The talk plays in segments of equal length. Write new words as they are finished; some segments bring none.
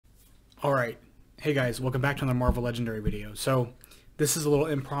Alright, hey guys, welcome back to another Marvel Legendary video. So, this is a little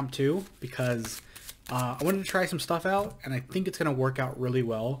impromptu because I wanted to try some stuff out and I think it's going to work out really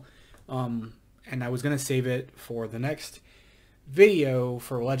well. And I was going to save it for the next video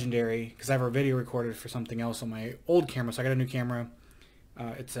for Legendary because I have a video recorded for something else on my old camera. So I got a new camera.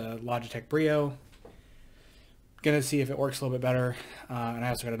 It's a Logitech Brio. Gonna see if it works a little bit better. And I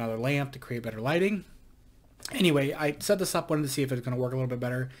also got another lamp to create better lighting. Anyway, I set this up, wanted to see if it's going to work a little bit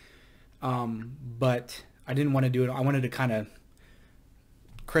better. But I didn't want to do it. I wanted to kind of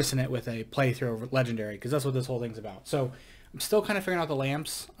christen it with a playthrough of Legendary because that's what this whole thing's about. So I'm still kind of figuring out the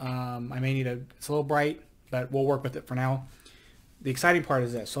lamps. I may need it's a little bright, but we'll work with it for now. The exciting part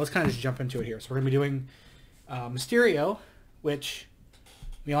is this. So let's kind of just jump into it here. So we're going to be doing Mysterio, which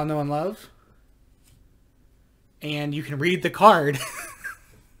we all know and love. And you can read the card.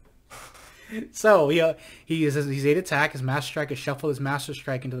 So he's 8 attack. His Master Strike is shuffle his Master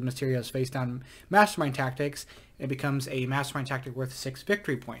Strike into the Mysterio's face down Mastermind tactics. It becomes a Mastermind tactic worth 6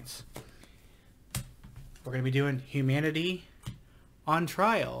 victory points. We're going to be doing Humanity on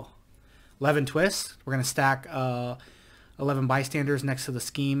Trial. 11 twists. We're going to stack 11 bystanders next to the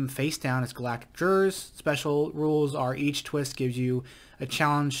scheme face down as galactic jurors. Special rules are each twist gives you a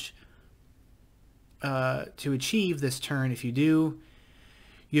challenge to achieve this turn. If you do,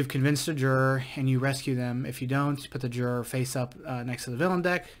 you've convinced a juror and you rescue them. If you don't, put the juror face up next to the villain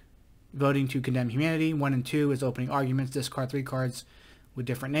deck. Voting to condemn humanity. 1 and 2 is opening arguments. Discard 3 cards with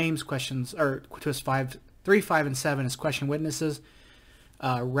different names. Questions or twist 3, 5, and 7 is question witnesses.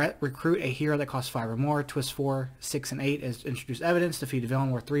 Recruit a hero that costs 5 or more. Twist 4, 6, and 8 is introduce evidence. Defeat a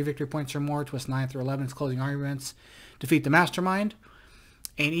villain worth 3 victory points or more. Twist 9 through 11 is closing arguments. Defeat the Mastermind.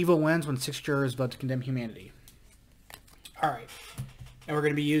 And evil wins when 6 jurors vote to condemn humanity. Alright. And we're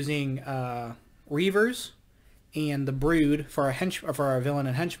going to be using Reavers and the Brood for our villain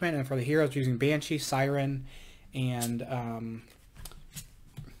and henchman, and for the heroes we're using Banshee, Siryn, and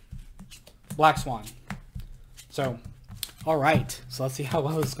Black Swan. So, all right. So let's see how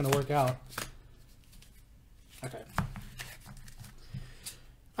well this is going to work out. Okay.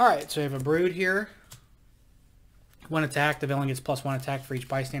 All right. So we have a Brood here. 1 attack. The villain gets +1 attack for each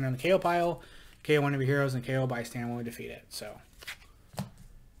bystander in the KO pile. KO one of your heroes and KO bystander when we defeat it. So.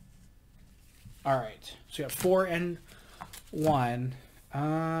 Alright, so we got 4 and 1.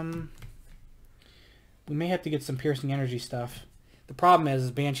 We may have to get some piercing energy stuff. The problem is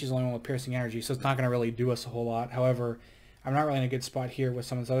Banshee's the only one with piercing energy, so it's not going to really do us a whole lot. However, I'm not really in a good spot here with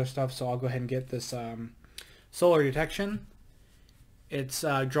some of this other stuff, so I'll go ahead and get this solar detection. It's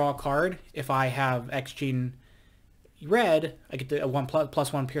draw a card. If I have X gene red, I get the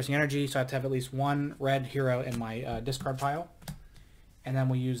 +1 piercing energy, so I have to have at least 1 red hero in my discard pile. And then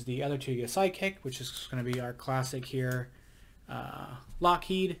we use the other 2 to get a sidekick, which is going to be our classic here.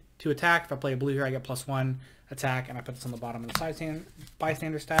 Lockheed to attack. If I play a blue here, I get +1 attack, and I put this on the bottom of the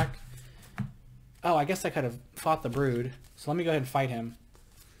bystander stack. Oh, I guess I could have fought the Brood. So let me go ahead and fight him.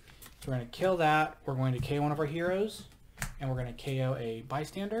 So we're going to kill that. We're going to KO one of our heroes, and we're going to KO a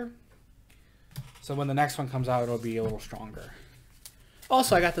bystander. So when the next one comes out, it'll be a little stronger.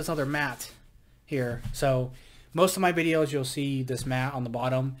 Also, I got this other mat here. So most of my videos, you'll see this mat on the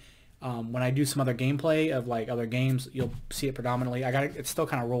bottom. When I do some other gameplay of like other games, you'll see it predominantly. It's still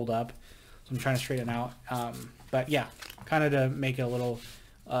kind of rolled up, so I'm trying to straighten it out. But yeah, kind of to make it a little.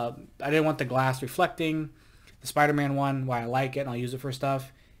 I didn't want the glass reflecting. The Spider-Man one, why I like it and I'll use it for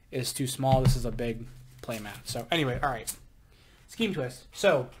stuff, is too small. This is a big play mat. So anyway, all right. Scheme twist.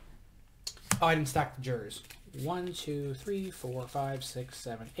 So, I didn't stack the jurors. 1, 2, 3, 4, 5, 6,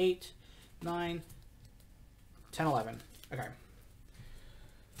 7, 8, 9. 10, 11. Okay.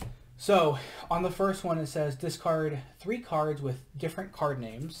 So, on the first one, it says discard 3 cards with different card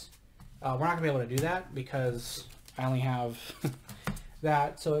names. We're not going to be able to do that because I only have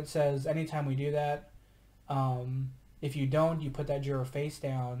that. So, it says anytime we do that, if you don't, you put that juror face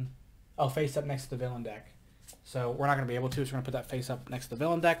down. Face up next to the villain deck. So, we're not going to be able to. So, we're going to put that face up next to the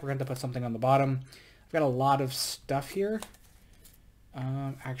villain deck. We're going to put something on the bottom. I've got a lot of stuff here.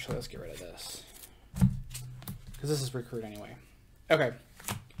 Actually, let's get rid of this, because this is recruit anyway. Okay.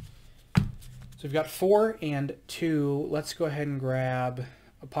 So we've got 4 and 2. Let's go ahead and grab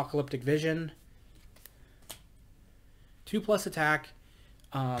Apocalyptic Vision. 2+ attack.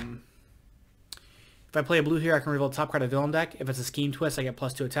 If I play a blue here, I can reveal the top card of the villain deck. If it's a scheme twist, I get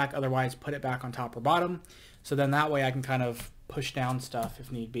 +2 attack. Otherwise, put it back on top or bottom. So then that way I can kind of push down stuff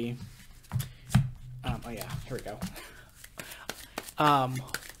if need be. Oh yeah, here we go.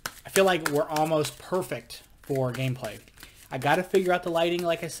 I feel like we're almost perfect for gameplay. I got to figure out the lighting,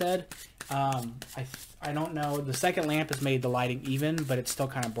 like I said. I don't know. The second lamp has made the lighting even, but it's still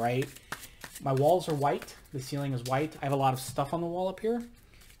kind of bright. My walls are white. The ceiling is white. I have a lot of stuff on the wall up here.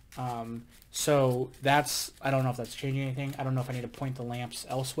 So that's, I don't know if that's changing anything. I don't know if I need to point the lamps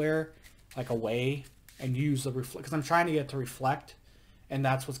elsewhere, like away, and use the reflect, because I'm trying to get it to reflect, and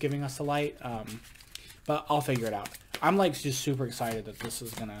that's what's giving us the light. But I'll figure it out. I'm like just super excited that this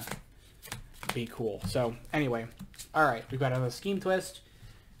is gonna be cool. So anyway, all right, we've got another scheme twist.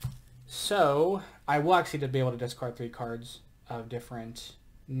 So I will actually be able to discard 3 cards of different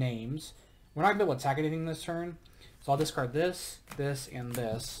names. We're not gonna be able to attack anything this turn, so I'll discard this, this, and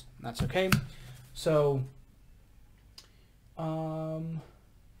this. And that's okay. So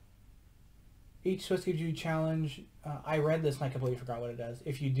each twist gives you a challenge. I read this and I completely forgot what it does.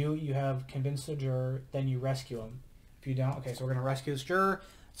 If you do, you have convinced the juror, then you rescue him. If you don't, okay, so we're gonna rescue this juror.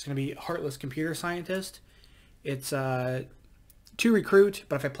 It's gonna be Heartless Computer Scientist. It's 2 recruit,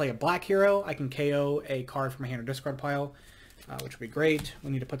 but if I play a black hero, I can KO a card from my hand or discard pile, which would be great. We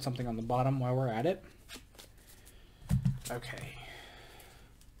need to put something on the bottom while we're at it. Okay.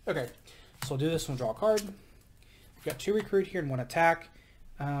 Okay, so we'll do this and we'll draw a card. We've got 2 recruit here and 1 attack.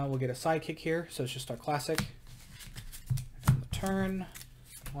 We'll get a sidekick here, so it's just our classic. And the turn.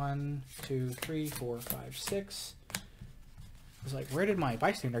 1, 2, 3, 4, 5, 6. I was like, where did my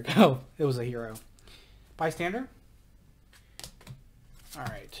bystander go? It was a hero. Bystander. All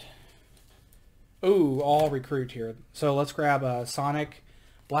right. Ooh, all recruit here. So let's grab a Sonic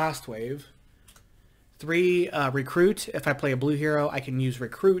Blast Wave. 3 recruit. If I play a blue hero, I can use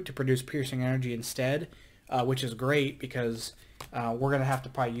recruit to produce piercing energy instead, which is great because we're gonna have to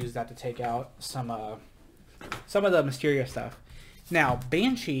probably use that to take out some of the Mysterio stuff. Now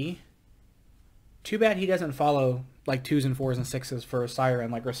Banshee. Too bad he doesn't follow like 2s and 4s and 6s for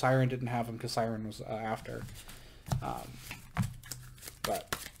Siryn. Like, or Siryn didn't have him because Siryn was after.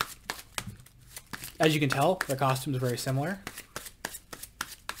 But as you can tell, the costumes are very similar.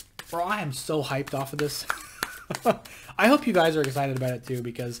 Bro, I am so hyped off of this. I hope you guys are excited about it too,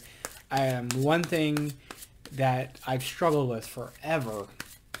 because one thing that I've struggled with forever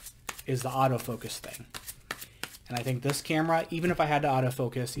is the autofocus thing. And I think this camera, even if I had to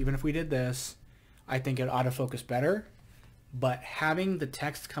autofocus, even if we did this, I think it would autofocus better. But having the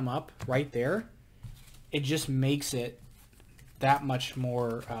text come up right there, it just makes it that much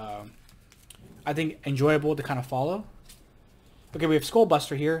more, I think, enjoyable to kind of follow. Okay, we have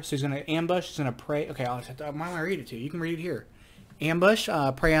Skullbuster here, so he's going to ambush, he's going to prey. Okay, why don't I read it to you? You can read it here. Ambush,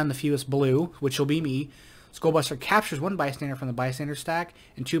 prey on the fewest blue, which will be me. Skullbuster captures 1 bystander from the bystander stack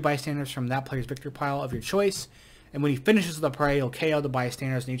and 2 bystanders from that player's victory pile of your choice. And when he finishes the prey, he'll KO the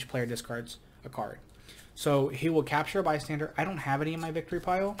bystanders and each player discards a card. So he will capture a bystander. I don't have any in my victory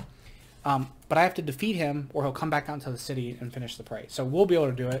pile, but I have to defeat him or he'll come back out into the city and finish the prey. So we'll be able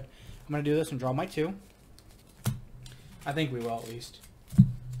to do it. I'm going to do this and draw my 2. I think we will, at least.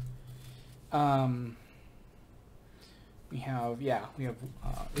 We have,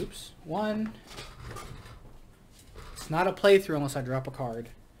 oops, 1. It's not a playthrough unless I drop a card.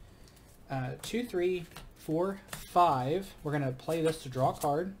 2, 3, 4, 5. We're going to play this to draw a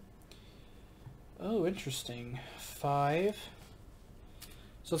card. Oh, interesting. 5.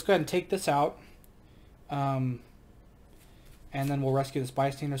 So let's go ahead and take this out. And then we'll rescue this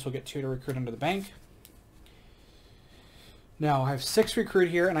bystander, so we'll get 2 to recruit under the bank. Now, I have 6 recruit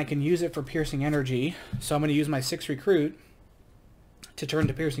here, and I can use it for piercing energy. So I'm going to use my 6 recruit to turn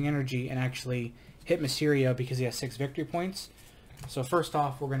to piercing energy and actually hit Mysterio because he has 6 victory points. So first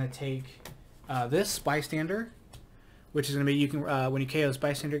off, we're going to take this bystander, which is going to be, you can when you KO this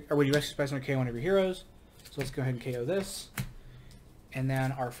bystander, or when you rescue this bystander, KO one of your heroes. So let's go ahead and KO this. And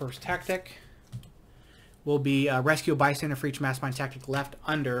then our first tactic will be rescue a bystander for each Mastermind tactic left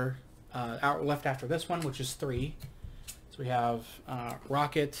left after this one, which is 3. So we have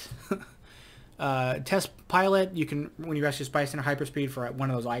Rocket, Test Pilot. You can, when you rescue this bystander, hyperspeed for one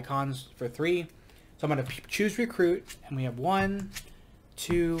of those icons for 3. So I'm going to choose recruit, and we have 1,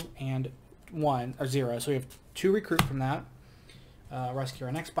 2, and 1, or 0. So we have 2 recruit from that. Rescue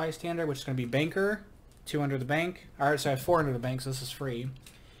our next bystander, which is going to be Banker, 2 under the bank. Alright, so I have 4 under the bank, so this is free.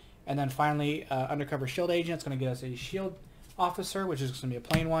 And then finally, Undercover Shield Agent. It's going to get us a Shield Officer, which is going to be a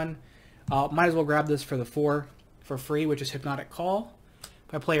plain one. Might as well grab this for the 4 for free, which is Hypnotic Call.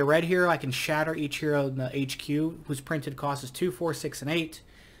 If I play a red hero, I can shatter each hero in the HQ, whose printed cost is 2, 4, 6, and 8.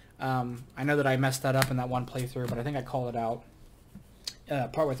 I know that I messed that up in that one playthrough, but I think I called it out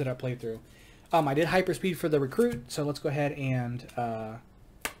partway through that playthrough. I did hyperspeed for the recruit, so let's go ahead and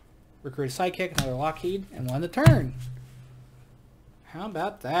recruit a sidekick, another Lockheed, and we'll end the turn. How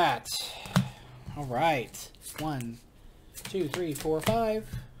about that? All right, 1, 2, 3, 4, 5.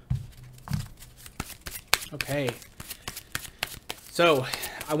 Okay. So,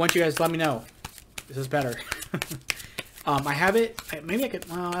 I want you guys to let me know. This is better. I have it. Maybe I could.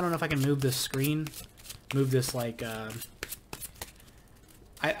 Well, I don't know if I can move this screen. Move this like.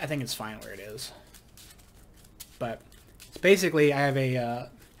 I think it's fine where it is. But it's basically, I have a.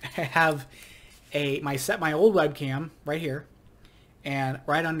 I have my old webcam right here, and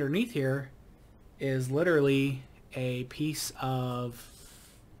right underneath here is literally a piece of.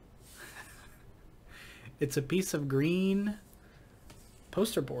 It's a piece of green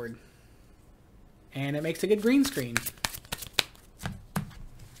poster board, and it makes a good green screen.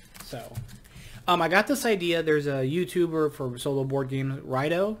 So, I got this idea. There's a YouTuber for solo board games,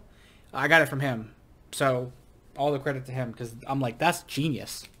 Rido. I got it from him. So, all the credit to him, because I'm like, that's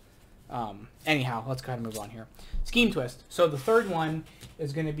genius. Anyhow, let's go ahead and move on here. Scheme twist. So, the third one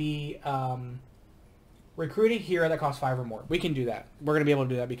is going to be recruit a hero that costs 5 or more. We can do that. We're going to be able to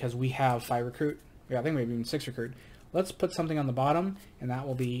do that because we have 5 recruit. Yeah, I think maybe even 6 recruit. Let's put something on the bottom, and that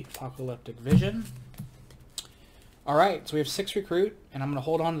will be Apocalyptic Vision. All right, so we have 6 recruit, and I'm going to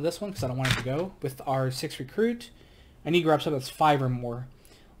hold on to this one because I don't want it to go. With our 6 recruit, I need to grab something that's 5 or more.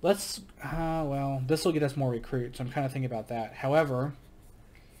 Let's, well, this will get us more recruit, so I'm kind of thinking about that. However,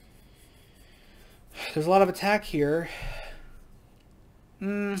 there's a lot of attack here.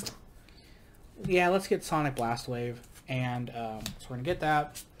 Yeah, let's get Sonic Blast Wave, and so we're going to get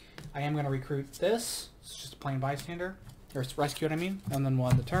that. I am going to recruit this. It's just a plain bystander. Or rescue it, I mean. And then we'll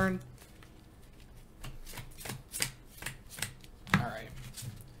end the turn. Alright.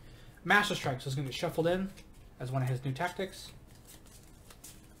 Master Strike. So it's going to get shuffled in as one of his new tactics.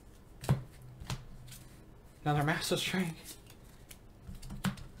 Another Master Strike.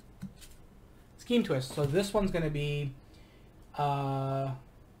 Scheme Twist. So this one's going to be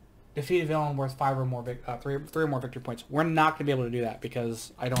defeat a villain worth 5 or more, 3 or more victory points. We're not going to be able to do that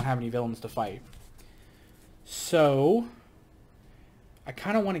because I don't have any villains to fight. So, I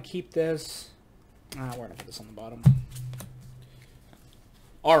kind of want to keep this. We're going to put this on the bottom.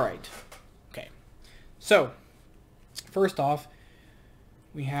 Alright. Okay. So, first off,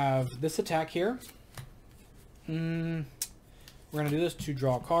 we have this attack here. We're going to do this to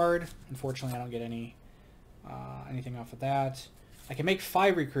draw a card. Unfortunately, I don't get anything off of that. I can make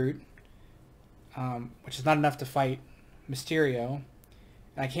 5 recruit, which is not enough to fight Mysterio.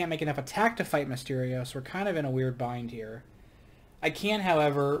 And I can't make enough attack to fight Mysterio, so we're kind of in a weird bind here. I can,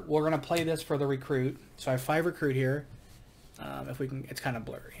 however, we're going to play this for the recruit. So I have 5 recruit here. If we can, it's kind of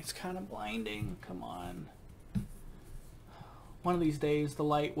blurry. It's kind of blinding. Come on. One of these days, the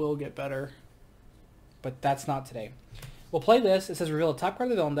light will get better. But that's not today. We'll play this. It says reveal the top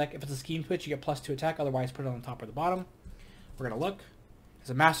card of the villain deck. If it's a scheme twitch, you get +2 attack. Otherwise, put it on the top or the bottom. We're going to look.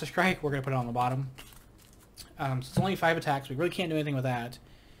 It's a Master Strike. We're going to put it on the bottom. So it's only 5 attacks. We really can't do anything with that.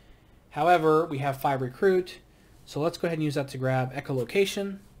 However, we have 5 recruit. So let's go ahead and use that to grab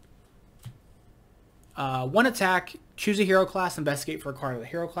echolocation. 1 attack. Choose a hero class. Investigate for a card of the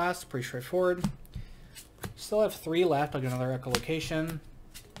hero class. Pretty straightforward. Still have 3 left. I'll get another echolocation.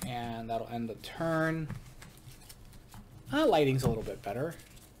 And that'll end the turn. Lighting's a little bit better.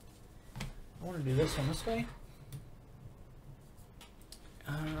 I want to do this one this way.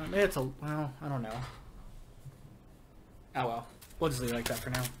 Maybe it's a... Well, I don't know. Oh well. We'll just leave it like that for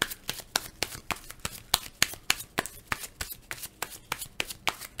now.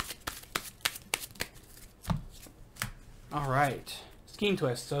 Alright. Scheme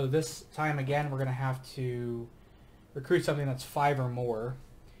twist. So this time again we're going to have to recruit something that's 5 or more.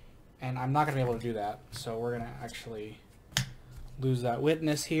 And I'm not going to be able to do that. So we're going to actually lose that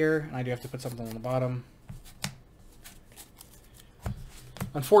witness here. And I do have to put something on the bottom.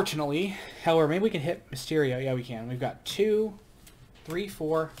 Unfortunately, however, maybe we can hit Mysterio. Yeah, we can. We've got 2, 3,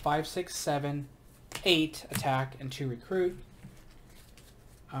 4, 5, 6, 7, 8 attack and 2 recruit.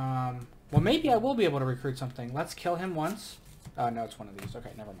 Well, maybe I will be able to recruit something. Let's kill him once. Oh, no, it's one of these.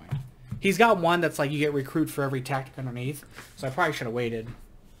 Okay, never mind. He's got one that's like you get recruit for every tactic underneath. So I probably should have waited.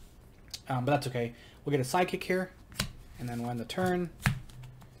 But that's okay. We'll get a sidekick here. And then we'll end the turn.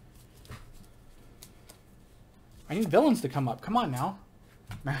 I need villains to come up. Come on now.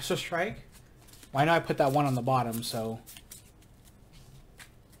 Master Strike. Well, I know I put that one on the bottom, so...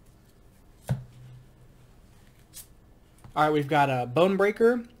 Alright, we've got a Bone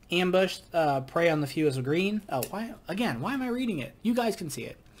Breaker, Ambush, Prey on the Few as a green. Oh, why am I reading it? You guys can see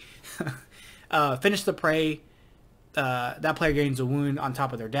it. Finish the Prey. That player gains a wound on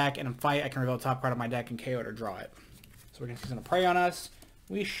top of their deck, and in fight, I can reveal the top card of my deck and KO it or draw it. So he's going to Prey on us.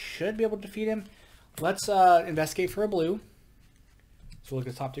 We should be able to defeat him. Let's investigate for a blue. So look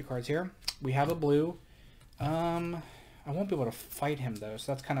at the top 2 cards here. We have a blue. I won't be able to fight him, though,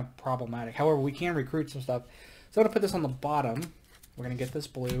 so that's kind of problematic. However, we can recruit some stuff. So I'm going to put this on the bottom. We're going to get this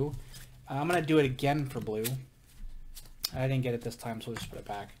blue. I'm going to do it again for blue. I didn't get it this time, so we'll just put it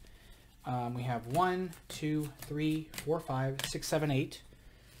back. We have 1, 2, 3, 4, 5, 6, 7, 8.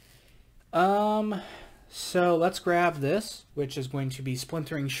 So let's grab this, which is going to be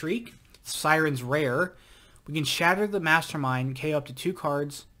Splintering Shriek. Siryn's rare. We can shatter the Mastermind, KO up to 2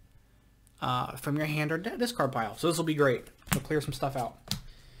 cards from your hand or discard pile. So this will be great. We'll clear some stuff out.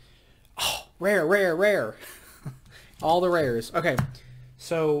 Oh, rare, rare, rare. All the rares. Okay,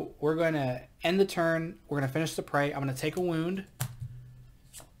 so we're going to end the turn. We're going to finish the prey. I'm going to take a wound.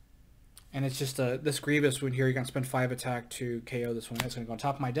 And it's just this Grievous wound here. You're going to spend 5 attack to KO this one. It's going to go on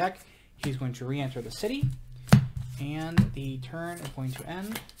top of my deck. He's going to re-enter the city. And the turn is going to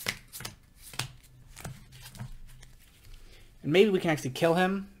end. And maybe we can actually kill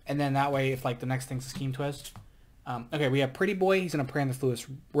him. And then that way, if like the next thing's a Scheme Twist. Okay, we have Pretty Boy. He's going to prey on the Fluous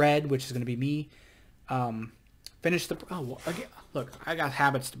Red, which is going to be me. Finish the... Oh, well, okay, look, I got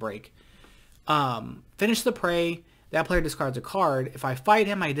habits to break. Finish the prey. That player discards a card. If I fight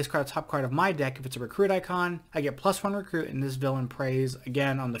him, I discard the top card of my deck. If it's a recruit icon, I get +1 recruit, and this villain preys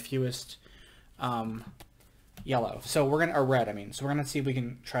again on the fewest yellow. So we're gonna, or red, I mean. So we're gonna see if we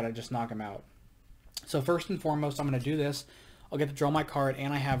can try to just knock him out. So first and foremost, I'm gonna do this. I'll get to draw my card,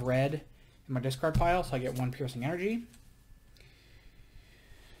 and I have red in my discard pile, so I get 1 piercing energy.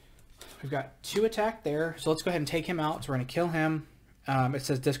 We've got 2 attack there, so let's go ahead and take him out. So we're gonna kill him. It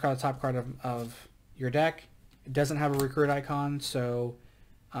says discard the top card of your deck. It doesn't have a recruit icon, so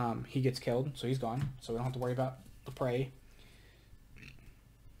he gets killed, so he's gone. So we don't have to worry about the prey.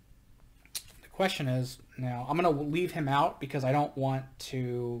 The question is, now, I'm going to leave him out because I want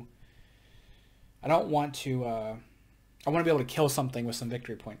to be able to kill something with some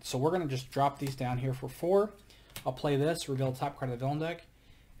victory points. So we're going to just drop these down here for 4. I'll play this, reveal the top card of the villain deck.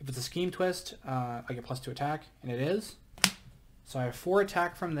 If it's a Scheme Twist, I get +2 attack, and it is. So I have 4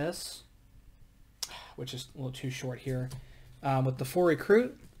 attack from this, which is a little too short here. With the 4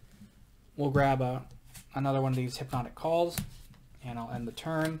 recruit, we'll grab another one of these Hypnotic Calls, and I'll end the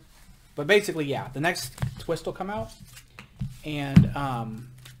turn. But basically, yeah, the next twist will come out, and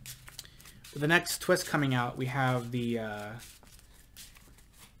with the next twist coming out, we have the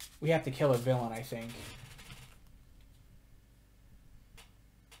we have to kill a villain, I think.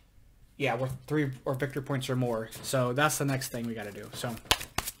 Yeah, with 3 or victory points or more. So that's the next thing we got to do. So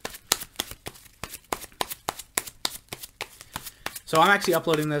I'm actually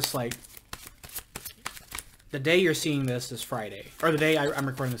uploading this, like, the day you're seeing this is Friday. Or the day I'm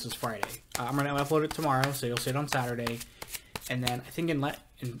recording this is Friday. I'm going to upload it tomorrow, so you'll see it on Saturday. And then I think in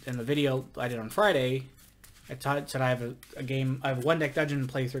the video I did on Friday, I said I have a game, I have a 1-deck dungeon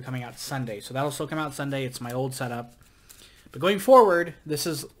playthrough coming out Sunday. So that'll still come out Sunday. It's my old setup. But going forward, this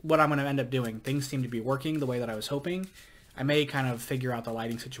is what I'm going to end up doing. Things seem to be working the way that I was hoping. I may kind of figure out the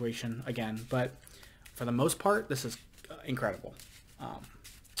lighting situation again. But for the most part, this is incredible.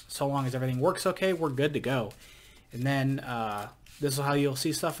 So long as everything works okay, we're good to go. And then this is how you'll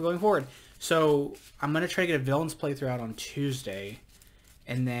see stuff going forward. So I'm going to try to get a villain's playthrough out on Tuesday.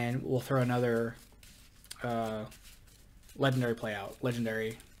 And then we'll throw another legendary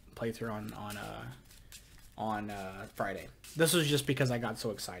playthrough on Friday. This was just because I got so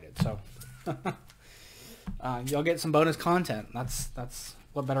excited. So you'll get some bonus content. That's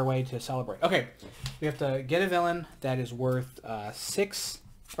what better way to celebrate. Okay, we have to get a villain that is worth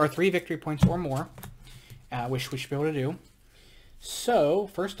 3 victory points or more, which we should be able to do. So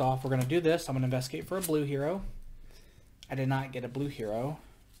first off, we're going to do this. I'm going to investigate for a blue hero. I did not get a blue hero.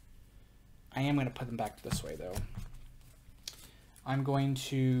 I am going to put them back this way though. I've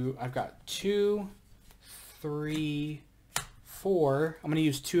got 2, 3, 4. I'm going to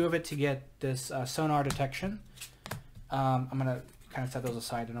use 2 of it to get this sonar detection. I'm going to kind of set those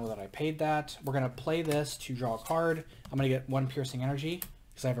aside to know that I paid that. We're going to play this to draw a card. I'm going to get 1 piercing energy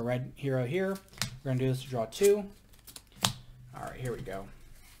because I have a red hero here. We're going to do this to draw 2. All right, here we go.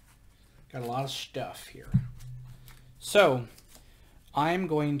 Got a lot of stuff here. So I'm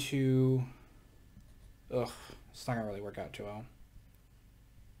going to... it's not going to really work out too well.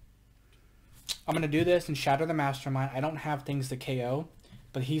 I'm going to do this and shatter the Mastermind. I don't have things to KO,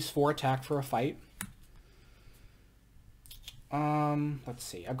 but he's 4 attack for a fight. Let's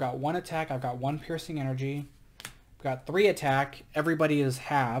see. I've got 1 attack. I've got 1 piercing energy. I've got 3 attack. Everybody is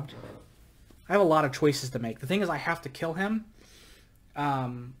halved. I have a lot of choices to make. The thing is I have to kill him,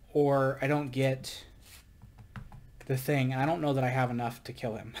 or I don't get the thing. I don't know that I have enough to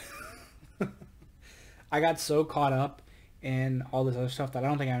kill him. I got so caught up in all this other stuff that I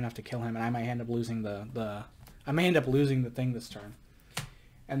don't think I have enough to kill him, and I might end up losing I I may end up losing the thing this turn.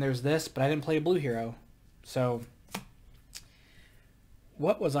 And there's this, but I didn't play a blue hero. So,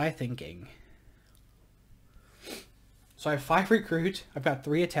 what was I thinking? So I have 5 recruit, I've got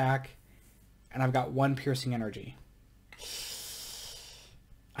 3 attack, and I've got 1 piercing energy.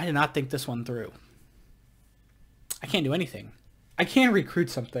 I did not think this one through. I can't do anything. I can't recruit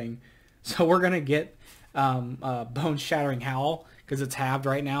something. So we're going to get Bone Shattering Howl, because it's halved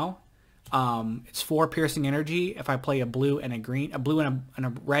right now. It's 4 piercing energy. If I play a blue and a green, a blue and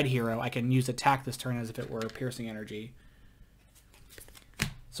a red hero, I can use attack this turn as if it were piercing energy.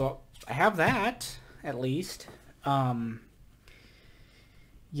 So I have that, at least.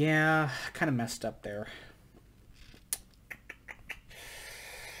 Yeah, kind of messed up there.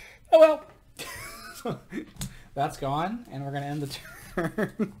 Oh well. That's gone, and we're going to end the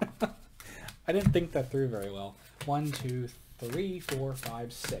turn. I didn't think that through very well. 1, 2, 3, 4,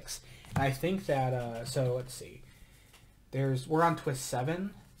 5, 6. And I think that, so let's see. We're on twist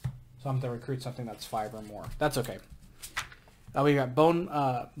 7, so I'm going to recruit something that's 5 or more. That's okay. We got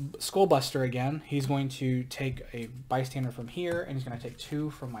Skullbuster again. He's going to take a bystander from here, and he's going to take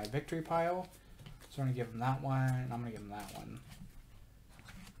 2 from my victory pile. So I'm going to give him that one, and I'm going to give him that one.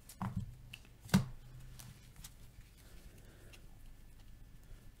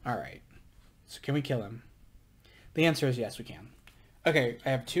 Alright. So can we kill him? The answer is yes, we can. Okay, I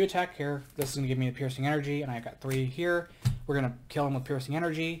have 2 attack here. This is going to give me a piercing energy, and I've got 3 here. We're going to kill him with piercing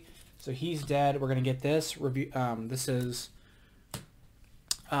energy. So he's dead. We're going to get this. This is...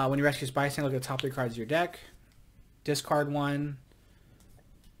 when you rescue bystander, look at the top 3 cards of your deck. Discard 1,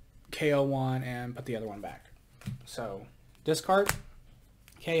 KO 1, and put the other one back. So, discard,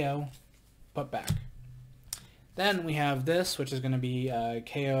 KO, put back. Then we have this, which is going to be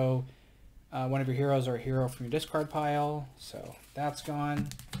KO one of your heroes or a hero from your discard pile. So, that's gone.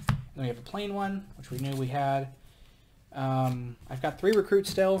 Then we have a plain one, which we knew we had. I've got 3 recruits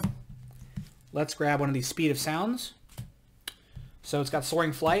still. Let's grab one of these Speed of Sounds. So it's got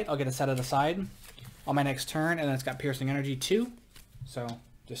Soaring Flight. I'll get to set it aside on my next turn. And then it's got Piercing Energy 2. So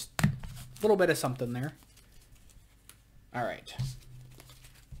just a little bit of something there. Alright.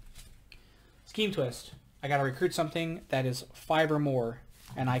 Scheme Twist. I got to recruit something that is 5 or more.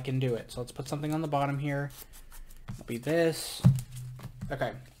 And I can do it. So let's put something on the bottom here. It'll be this.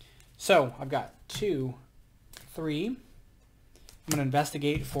 Okay. So I've got 2, 3. I'm going to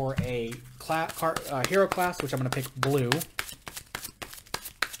investigate for a hero class, which I'm going to pick blue.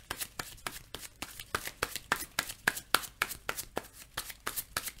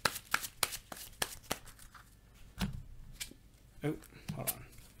 Oh, hold on.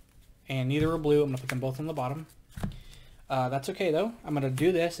 And neither are blue. I'm going to put them both on the bottom. That's okay, though. I'm going to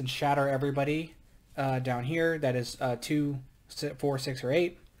do this and shatter everybody down here. That is 2, 4, 6, or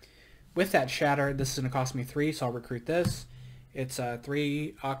 8. With that shatter, this is going to cost me 3, so I'll recruit this. It's a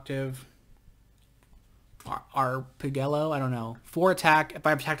 3 octave Arpegello, I don't know. 4 attack. If I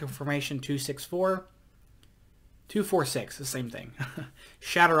have tactical formation, 2, 6, 4. 2, 4, 6, the same thing.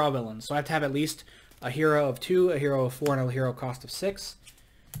 Shatter all villains. So I have to have at least a hero of 2, a hero of 4, and a hero cost of 6.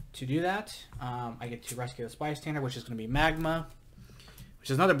 To do that, I get to rescue this bystander, which is going to be Magma, which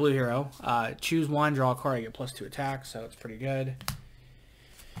is another blue hero. Choose 1, draw a card, I get +2 attack, so it's pretty good.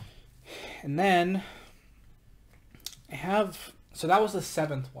 And then I have, so that was the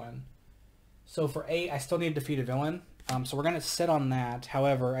 7th one. So for 8, I still need to defeat a villain. So we're going to sit on that.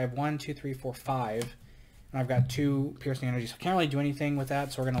 However, I have 1, 2, 3, 4, 5. And I've got 2 piercing energy. So I can't really do anything with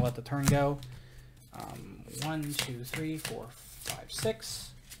that. So we're going to let the turn go. 1, 2, 3, 4, 5, 6.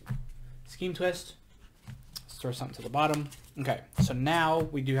 Scheme Twist. Let's throw something to the bottom. Okay, so now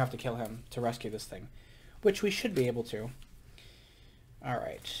we do have to kill him to rescue this thing. Which we should be able to.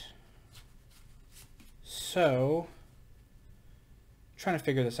 Alright. So, trying to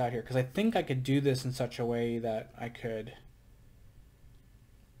figure this out here, because I think I could do this in such a way that I could...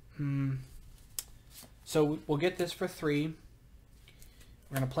 So, we'll get this for 3.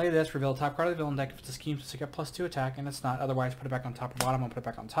 We're going to play this, reveal the top card of the villain deck. If it's a scheme, to get +2 attack, and it's not. Otherwise, put it back on top or bottom. I'll put it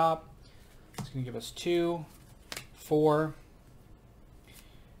back on top. It's going to give us 2, 4.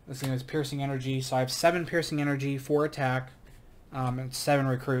 This thing is piercing energy. So I have 7 piercing energy, 4 attack, and 7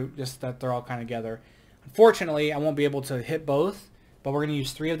 recruit, just that they're all kind of together. Unfortunately, I won't be able to hit both, but we're going to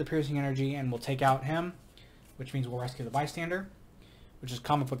use 3 of the piercing energy, and we'll take out him, which means we'll rescue the bystander, which is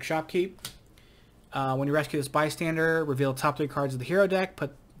comic book shopkeep. When you rescue this bystander, reveal the top 3 cards of the hero deck.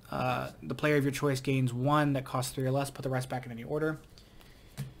 Put the player of your choice gains 1 that costs 3 or less. Put the rest back in any order.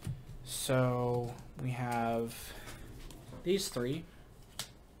 So we have these 3.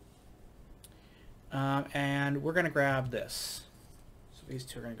 And we're going to grab this. So these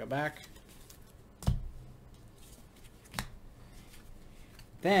 2 are going to go back.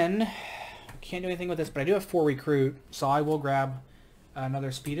 Then, I can't do anything with this, but I do have 4 recruit, so I will grab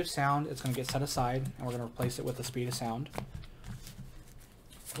another speed of sound. It's going to get set aside, and we're going to replace it with the speed of sound.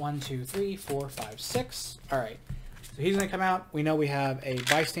 1, 2, 3, 4, 5, 6. Alright, so he's going to come out. We know we have a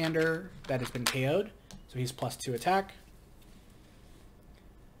bystander that has been KO'd, so he's +2 attack.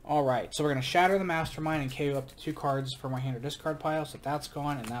 Alright, so we're going to shatter the Mastermind and KO up to 2 cards from my hand or discard pile, so that's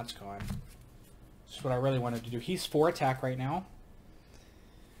gone and that's gone. That's what I really wanted to do. He's 4 attack right now.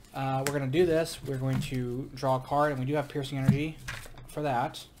 We're going to do this. We're going to draw a card, and we do have piercing energy for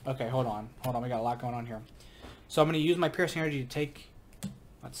that. Okay, hold on. Hold on, we got a lot going on here. So I'm going to use my piercing energy to take...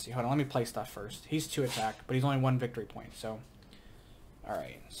 Let's see, hold on, let me play stuff first. He's 2 attack, but he's only 1 victory point, so...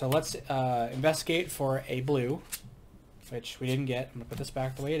 Alright, so let's investigate for a blue, which we didn't get. I'm going to put this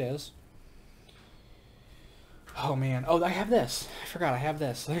back the way it is. Oh, man. Oh, I have this. I forgot I have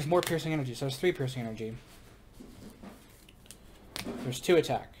this. There's more piercing energy, so there's 3 piercing energy. There's 2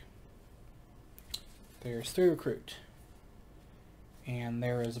 attack. There's 3 recruit. And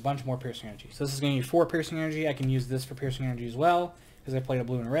there is a bunch more piercing energy. So this is going to be 4 piercing energy. I can use this for piercing energy as well, because I played a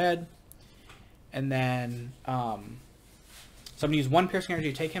blue and a red. And then, so I'm going to use 1 piercing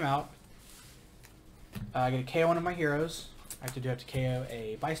energy to take him out. I'm going to KO one of my heroes. I have to KO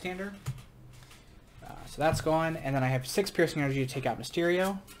a bystander. So that's gone. And then I have 6 piercing energy to take out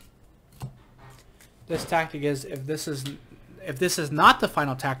Mysterio. This tactic is, if this is not the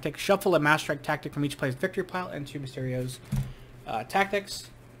final tactic, shuffle a Master Strike tactic from each player's victory pile into Mysterio's tactics.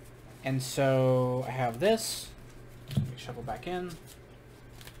 And so I have this. Let me shuffle back in.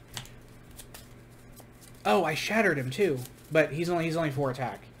 Oh, I shattered him too, but he's only 4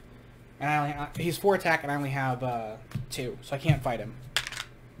 attack, and he's 4 attack, and I only have 2, so I can't fight him.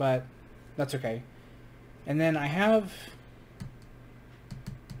 But that's okay. And then I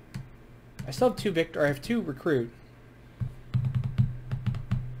still have 2 victor. I have 2 recruit.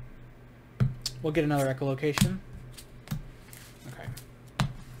 We'll get another echolocation. Okay.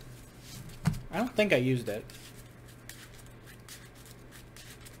 I don't think I used it.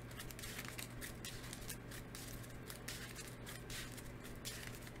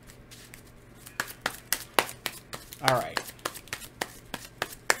 All right.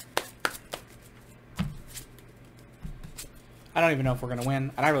 I don't even know if we're going to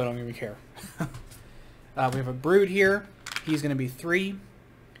win, and I really don't even care. We have a Brood here. He's going to be 3.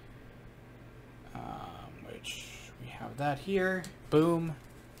 Which we have that here. Boom.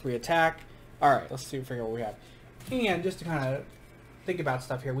 3 attack. All right, let's figure out what we have. And just to kind of think about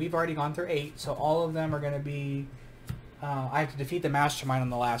stuff here, we've already gone through 8, so all of them are going to be... I have to defeat the Mastermind on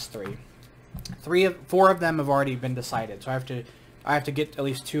the last 3. 4 of them have already been decided, so I have to get at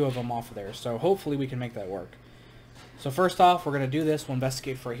least 2 of them off of there. So hopefully we can make that work. So first off, we're going to do this. We'll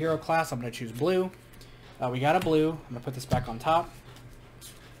investigate for a hero class. I'm going to choose blue. We got a blue. I'm going to put this back on top.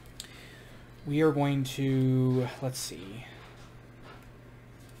 We are going to, let's see.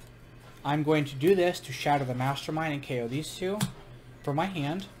 I'm going to do this to shatter the Mastermind and KO these 2 for my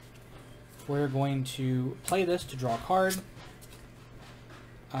hand. We're going to play this to draw a card.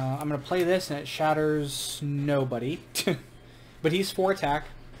 I'm going to play this and it shatters nobody. But he's 4 attack.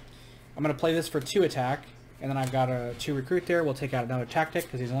 I'm going to play this for 2 attack. And then I've got a 2 recruit there. We'll take out another tactic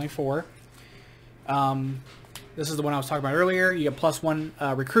because he's only 4. This is the one I was talking about earlier. You get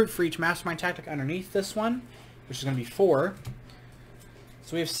 +1 recruit for each Mastermind tactic underneath this one, which is going to be 4.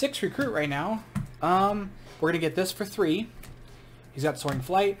 So we have 6 recruit right now. We're going to get this for 3. He's got Soaring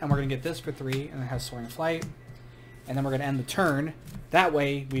Flight, and we're going to get this for 3, and it has Soaring Flight. And then we're going to end the turn. That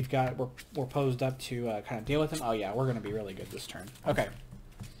way, we're posed up to kind of deal with him. Oh yeah, we're going to be really good this turn. Okay.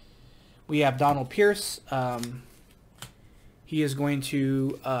 We have Donald Pierce. He is going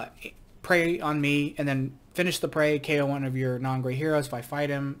to prey on me and then finish the prey, KO one of your non-gray heroes. If I fight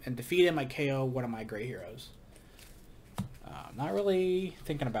him and defeat him, I KO one of my gray heroes. Not really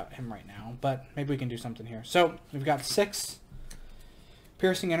thinking about him right now, but maybe we can do something here. So we've got 6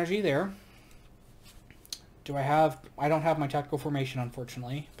 piercing energy there. I don't have my tactical formation,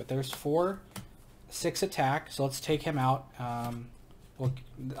 unfortunately, but there's 6 attack, so let's take him out.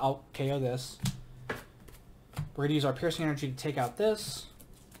 I'll KO this. We're going to use our piercing energy to take out this.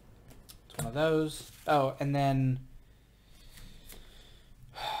 It's one of those. Oh, and then...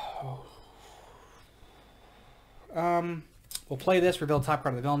 we'll play this, reveal top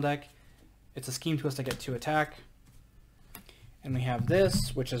card of the villain deck. It's a Scheme Twist, I get 2 attack. And we have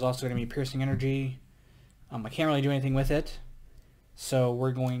this, which is also going to be piercing energy. I can't really do anything with it. So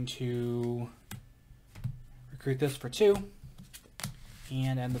we're going to recruit this for 2.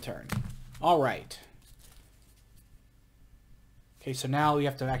 And end the turn. Alright. Okay, so now we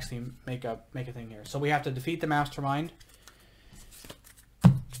have to actually make a thing here. So we have to defeat the Mastermind.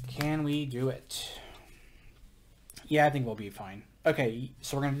 Can we do it? Yeah, I think we'll be fine. Okay,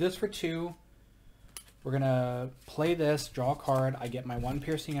 so we're going to do this for 2. We're going to play this, draw a card. I get my 1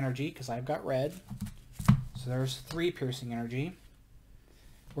 piercing energy because I've got red. So there's 3 piercing energy.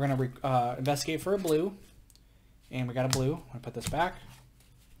 We're going to investigate for a blue. And we got a blue. I'm going to put this back.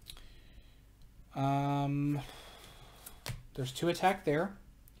 There's 2 attack there.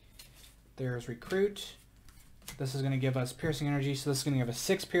 There's recruit. This is going to give us piercing energy. So this is going to give us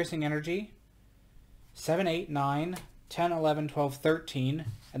 6 piercing energy. 7, 8, 9, 10, 11, 12, 13,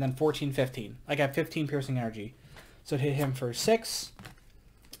 and then 14, 15. I got 15 piercing energy. So it hit him for 6.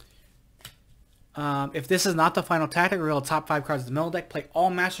 If this is not the final tactic, reveal the top 5 cards of the middle deck. Play all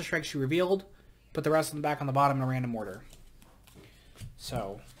Master Strikes you revealed. Put the rest of them back on the bottom in a random order.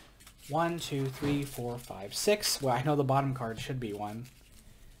 So, 1, 2, 3, 4, 5, 6. Well, I know the bottom card should be 1.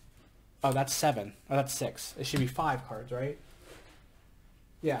 Oh, that's 7. Oh, that's 6. It should be 5 cards, right?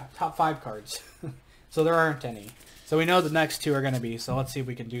 Yeah, top 5 cards. So there aren't any. So we know the next 2 are going to be. So let's see if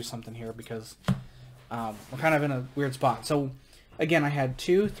we can do something here because we're kind of in a weird spot. So again, I had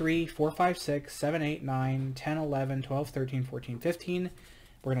 2, 3, 4, 5, 6, 7, 8, 9, 10, 11, 12, 13, 14, 15.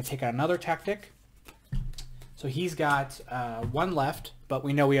 We're going to take out another tactic. So he's got 1 left, but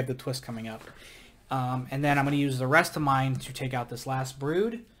we know we have the twist coming up. And then I'm going to use the rest of mine to take out this last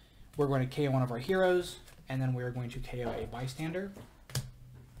brood. We're going to KO one of our heroes, and then we're going to KO a bystander.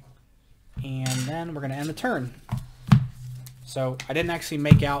 And then we're going to end the turn. So I didn't actually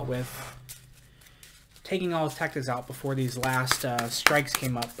make out with taking all his tactics out before these last strikes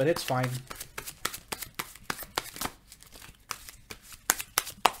came up, but it's fine.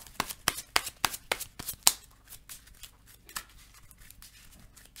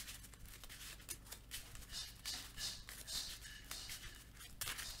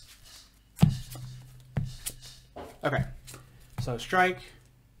 Okay, so strike,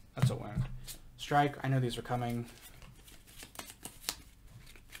 that's a win. Strike, I know these are coming.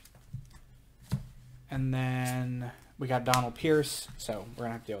 And then we got Donald Pierce, so we're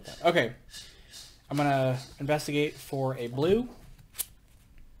gonna have to deal with that. Okay, I'm gonna investigate for a blue.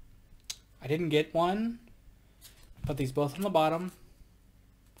 I didn't get one. Put these both on the bottom.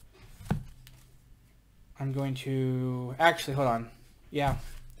 I'm going to, actually, hold on. Yeah,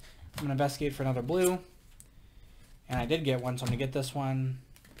 I'm gonna investigate for another blue. And I did get one, so I'm going to get this one.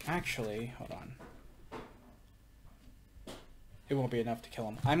 Actually, hold on. It won't be enough to kill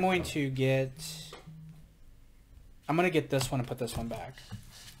him. I'm going to get this one and put this one back.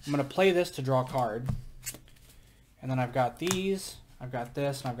 I'm going to play this to draw a card. And then I've got these, I've got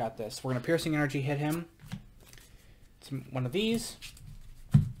this, and I've got this. We're going to Piercing Energy hit him. It's one of these.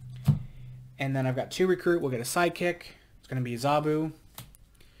 And then I've got 2 recruit. We'll get a sidekick. It's going to be Zabu.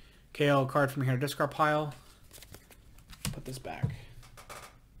 KO card from here to discard pile. Put this back.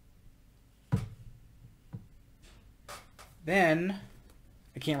 Then,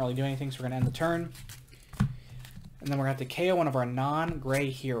 I can't really do anything, so we're going to end the turn. And then we're going to have to KO one of our non-gray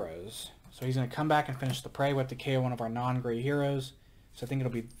heroes. So he's going to come back and finish the prey. We have to KO one of our non-gray heroes. So I think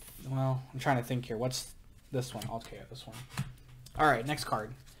it'll be, well, I'm trying to think here. What's this one? I'll KO this one. Alright, next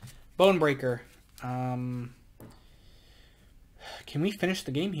card. Bonebreaker. Can we finish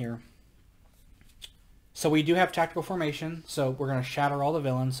the game here? So we do have tactical formation, so we're going to shatter all the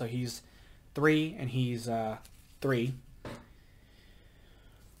villains. So he's 3 and he's 3.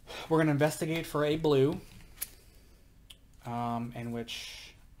 We're going to investigate for a blue, in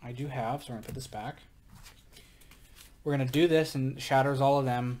which I do have, so we're going to put this back. We're going to do this and shatters all of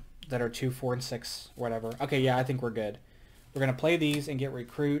them that are 2, 4, and 6, whatever. Okay, yeah, I think we're good. We're going to play these and get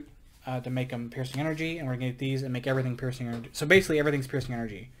recruit to make them piercing energy, and we're going to get these and make everything piercing energy. So basically everything's piercing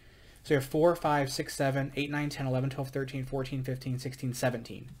energy. So you have 4, 5, 6, 7, 8, 9, 10, 11, 12, 13, 14, 15, 16,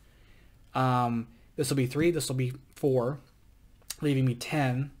 17. This will be 3, this will be 4, leaving me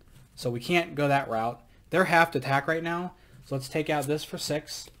 10. So we can't go that route. They're half to attack right now. So let's take out this for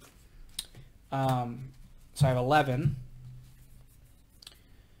 6. So I have 11.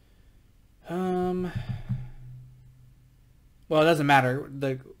 Well, it doesn't matter,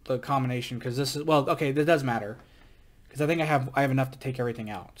 the combination, because this is, well, okay, that does matter. Because I think I have enough to take everything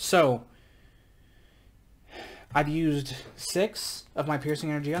out. So I've used 6 of my piercing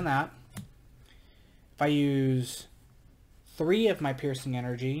energy on that. If I use 3 of my piercing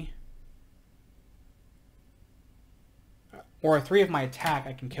energy, or 3 of my attack,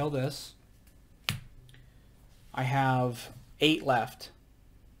 I can kill this. I have 8 left.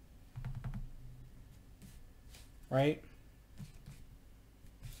 Right?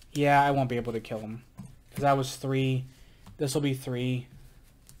 Yeah, I won't be able to kill him. Because that was 3. This will be 3.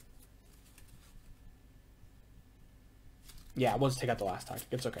 Yeah, we'll just take out the last tactic.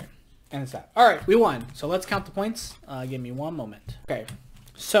 It's okay. And it's that. All right, we won. So let's count the points. Give me one moment. Okay,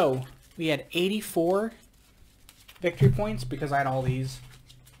 so we had 84 victory points because I had all these.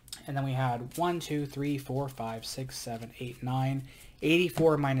 And then we had 1, 2, 3, 4, 5, 6, 7, 8, 9.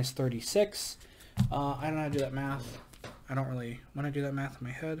 84 minus 36. I don't know how to do that math. I don't really want to do that math in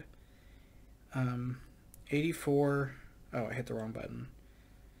my head. 84. Oh, I hit the wrong button.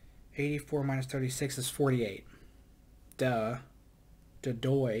 84 minus 36 is 48. Duh.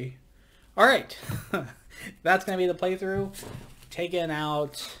 Dadoy. Alright. That's going to be the playthrough. Taking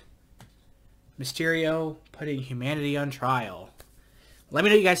out Mysterio, putting humanity on trial. Let me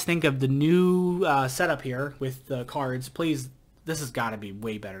know what you guys think of the new setup here with the cards. Please, this has got to be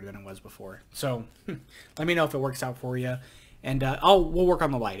way better than it was before. So, let me know if it works out for you. And we'll work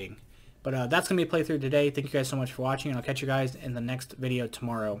on the lighting. But that's going to be a playthrough today. Thank you guys so much for watching, and I'll catch you guys in the next video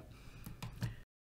tomorrow.